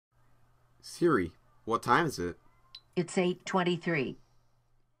Siri, what time is it? It's 8:23.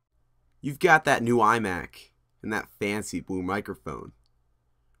 You've got that new iMac and that fancy blue microphone.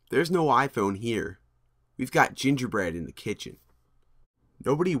 There's no iPhone here. We've got gingerbread in the kitchen.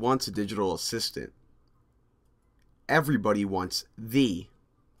 Nobody wants a digital assistant. Everybody wants the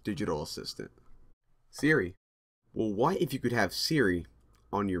digital assistant. Siri. Well, what if you could have Siri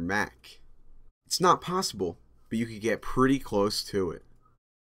on your Mac? It's not possible, but you could get pretty close to it.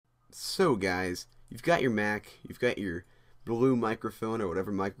 So guys, you've got your Mac, you've got your blue microphone or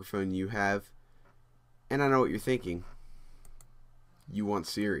whatever microphone you have, and I know what you're thinking. You want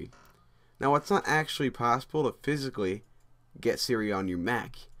Siri. Now, it's not actually possible to physically get Siri on your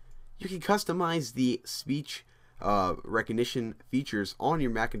Mac. You can customize the speech recognition features on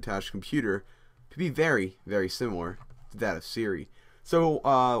your Macintosh computer to be very, very similar to that of Siri. So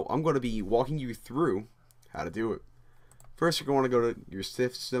I'm going to be walking you through how to do it. First, you're going to go to your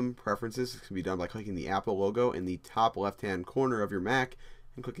system preferences. This can be done by clicking the Apple logo in the top left-hand corner of your Mac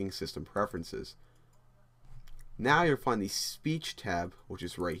and clicking System Preferences. Now you'll find the Speech tab, which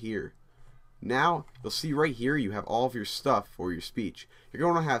is right here. Now, you'll see right here you have all of your stuff for your speech. You're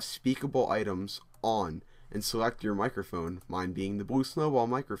going to have speakable items on and select your microphone, mine being the blue snowball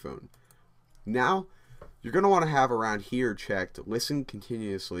microphone. Now, you're going to want to have around here checked Listen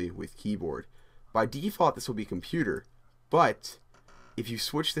Continuously with Keyboard. By default, this will be computer, but if you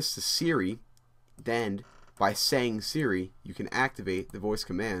switch this to Siri, then by saying Siri, you can activate the voice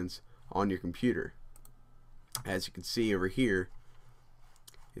commands on your computer. As you can see over here,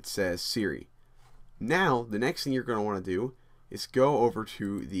 it says Siri. Now, the next thing you're going to want to do is go over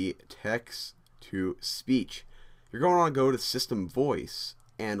to the text to speech. You're going to want to go to System Voice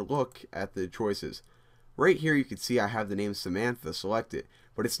and look at the choices. Right here you can see I have the name Samantha selected,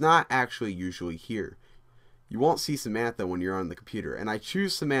 but it's not actually usually here. You won't see Samantha when you're on the computer, and I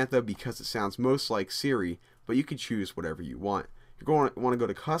choose Samantha because it sounds most like Siri, but you can choose whatever you want. You're going to want to go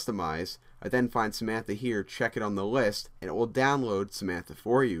to Customize, then find Samantha here, check it on the list, and it will download Samantha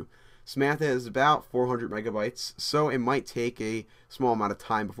for you. Samantha is about 400 megabytes, so it might take a small amount of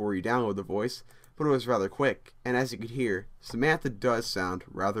time before you download the voice, but it was rather quick, and as you can hear, Samantha does sound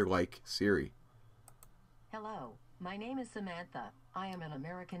rather like Siri. Hello, my name is Samantha. I am an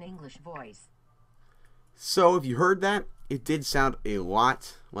American English voice. So if you heard that, it did sound a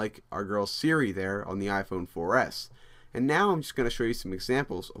lot like our girl Siri there on the iPhone 4S. And now I'm just going to show you some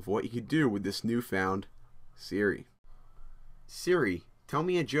examples of what you could do with this newfound Siri. Siri, tell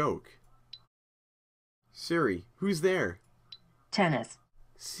me a joke. Siri, who's there? Tennis.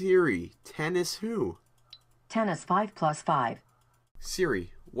 Siri, tennis who? Tennis 5 plus 5.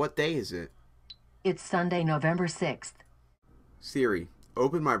 Siri, what day is it? It's Sunday, November 6th. Siri,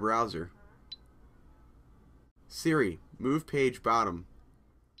 open my browser. Siri, move page bottom.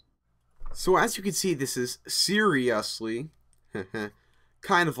 So as you can see, this is seriously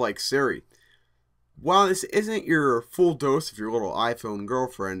kind of like Siri. While this isn't your full dose of your little iPhone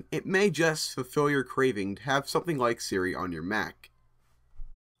girlfriend, it may just fulfill your craving to have something like Siri on your Mac.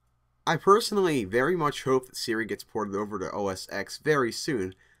 I personally very much hope that Siri gets ported over to OS X very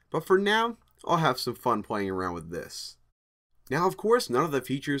soon, but for now, I'll have some fun playing around with this. Now, of course, none of the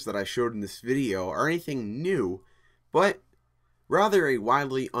features that I showed in this video are anything new, but rather a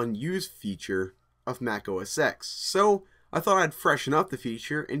widely unused feature of Mac OS X. So I thought I'd freshen up the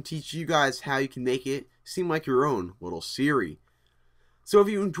feature and teach you guys how you can make it seem like your own little Siri. So if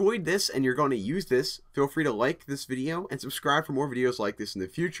you enjoyed this and you're going to use this, feel free to like this video and subscribe for more videos like this in the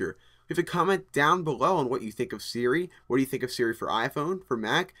future. Leave a comment down below on what you think of Siri, what do you think of Siri for iPhone, for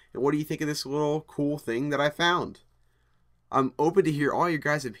Mac, and what do you think of this little cool thing that I found. I'm open to hear all your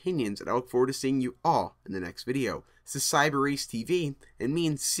guys' opinions, and I look forward to seeing you all in the next video. This is CyberAce TV, and me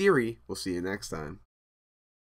and Siri will see you next time.